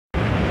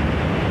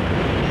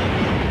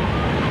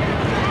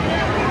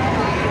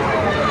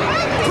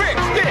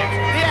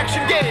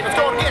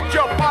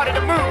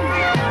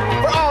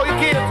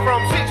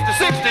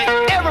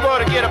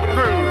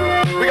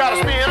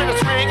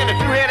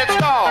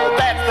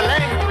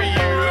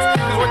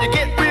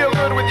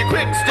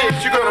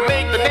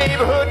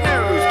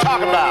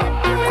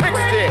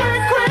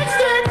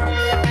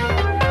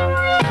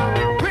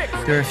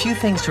are a few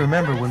things to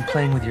remember when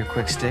playing with your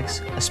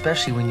QuixStix,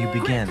 especially when you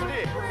begin.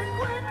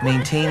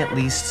 Maintain at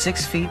least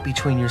 6 feet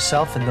between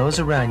yourself and those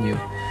around you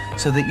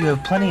so that you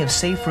have plenty of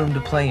safe room to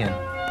play in.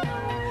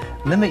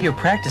 Limit your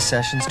practice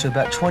sessions to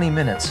about 20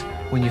 minutes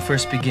when you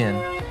first begin.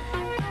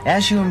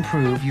 As you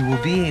improve, you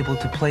will be able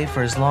to play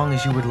for as long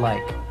as you would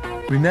like.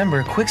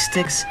 Remember,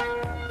 QuixStix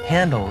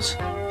handles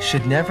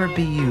should never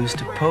be used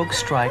to poke,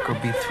 strike, or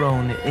be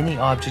thrown at any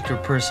object or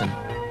person.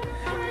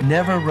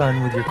 Never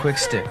run with your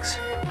QuixStix.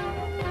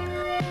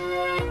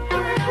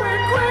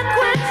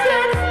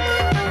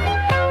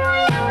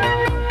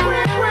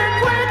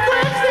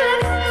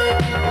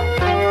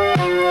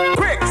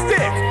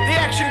 QuixStix, the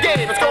action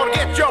game that's gonna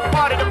get your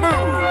party to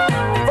move.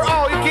 For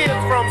all you kids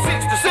from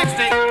 6 to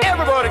 60,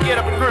 everybody get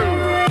up and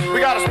groove. We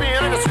got a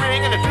spin and a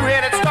swing and a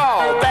two-handed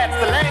stall. That's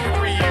the language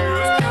we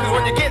use. Cause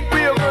when you get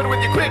real good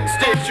with your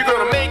QuixStix, you're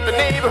gonna make the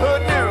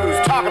neighborhood news.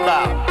 Talk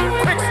about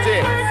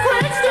QuixStix.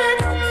 QuixStix.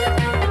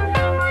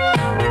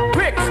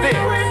 QuixStix.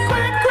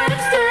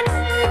 QuixStix.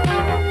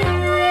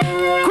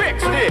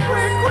 QuixStix.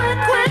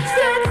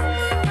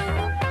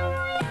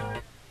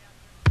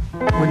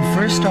 When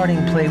first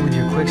starting play with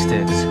your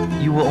QuixStix,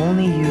 you will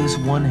only use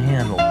one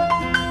handle.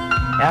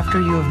 After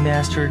you have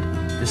mastered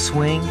the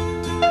swing,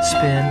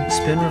 spin,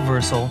 spin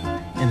reversal,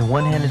 and the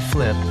one-handed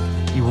flip,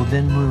 you will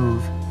then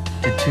move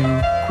to 2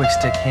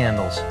 QuixStix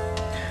handles.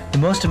 The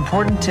most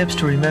important tips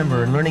to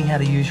remember in learning how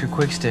to use your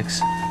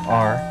QuixStix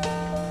are: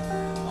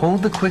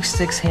 hold the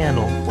QuixStix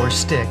handle or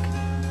stick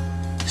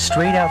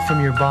straight out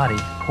from your body,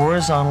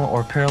 horizontal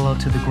or parallel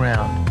to the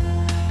ground.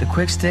 The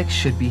QuixStix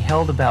should be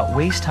held about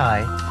waist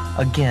high,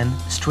 again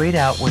straight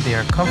out where they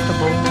are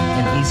comfortable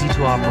and easy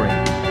to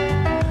operate.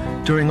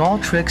 During all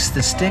tricks,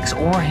 the sticks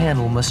or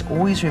handle must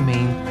always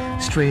remain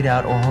straight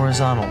out or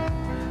horizontal.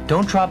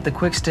 Don't drop the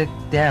QuixStix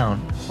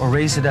down or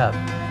raise it up,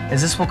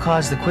 as this will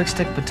cause the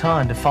QuixStix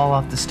baton to fall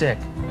off the stick.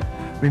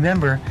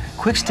 Remember,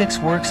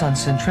 QuixStix works on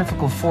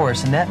centrifugal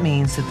force, and that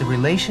means that the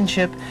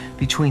relationship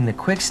between the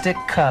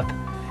QuixStix cup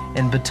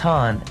and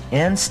baton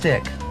and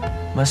stick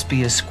must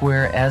be as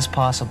square as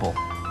possible.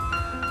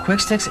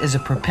 QuixStix is a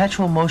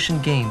perpetual motion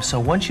game, so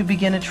once you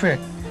begin a trick,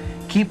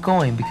 keep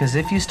going, because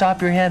if you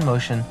stop your hand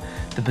motion,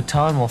 the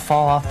baton will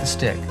fall off the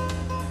stick.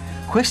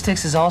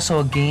 QuixStix is also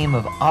a game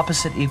of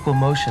opposite equal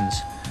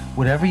motions.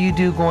 Whatever you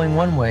do going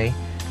one way,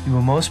 you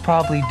will most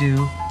probably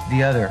do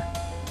the other.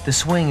 The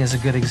swing is a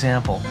good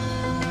example.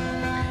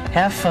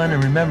 Have fun,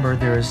 and remember,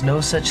 there is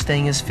no such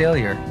thing as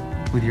failure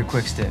with your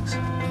QuixStix.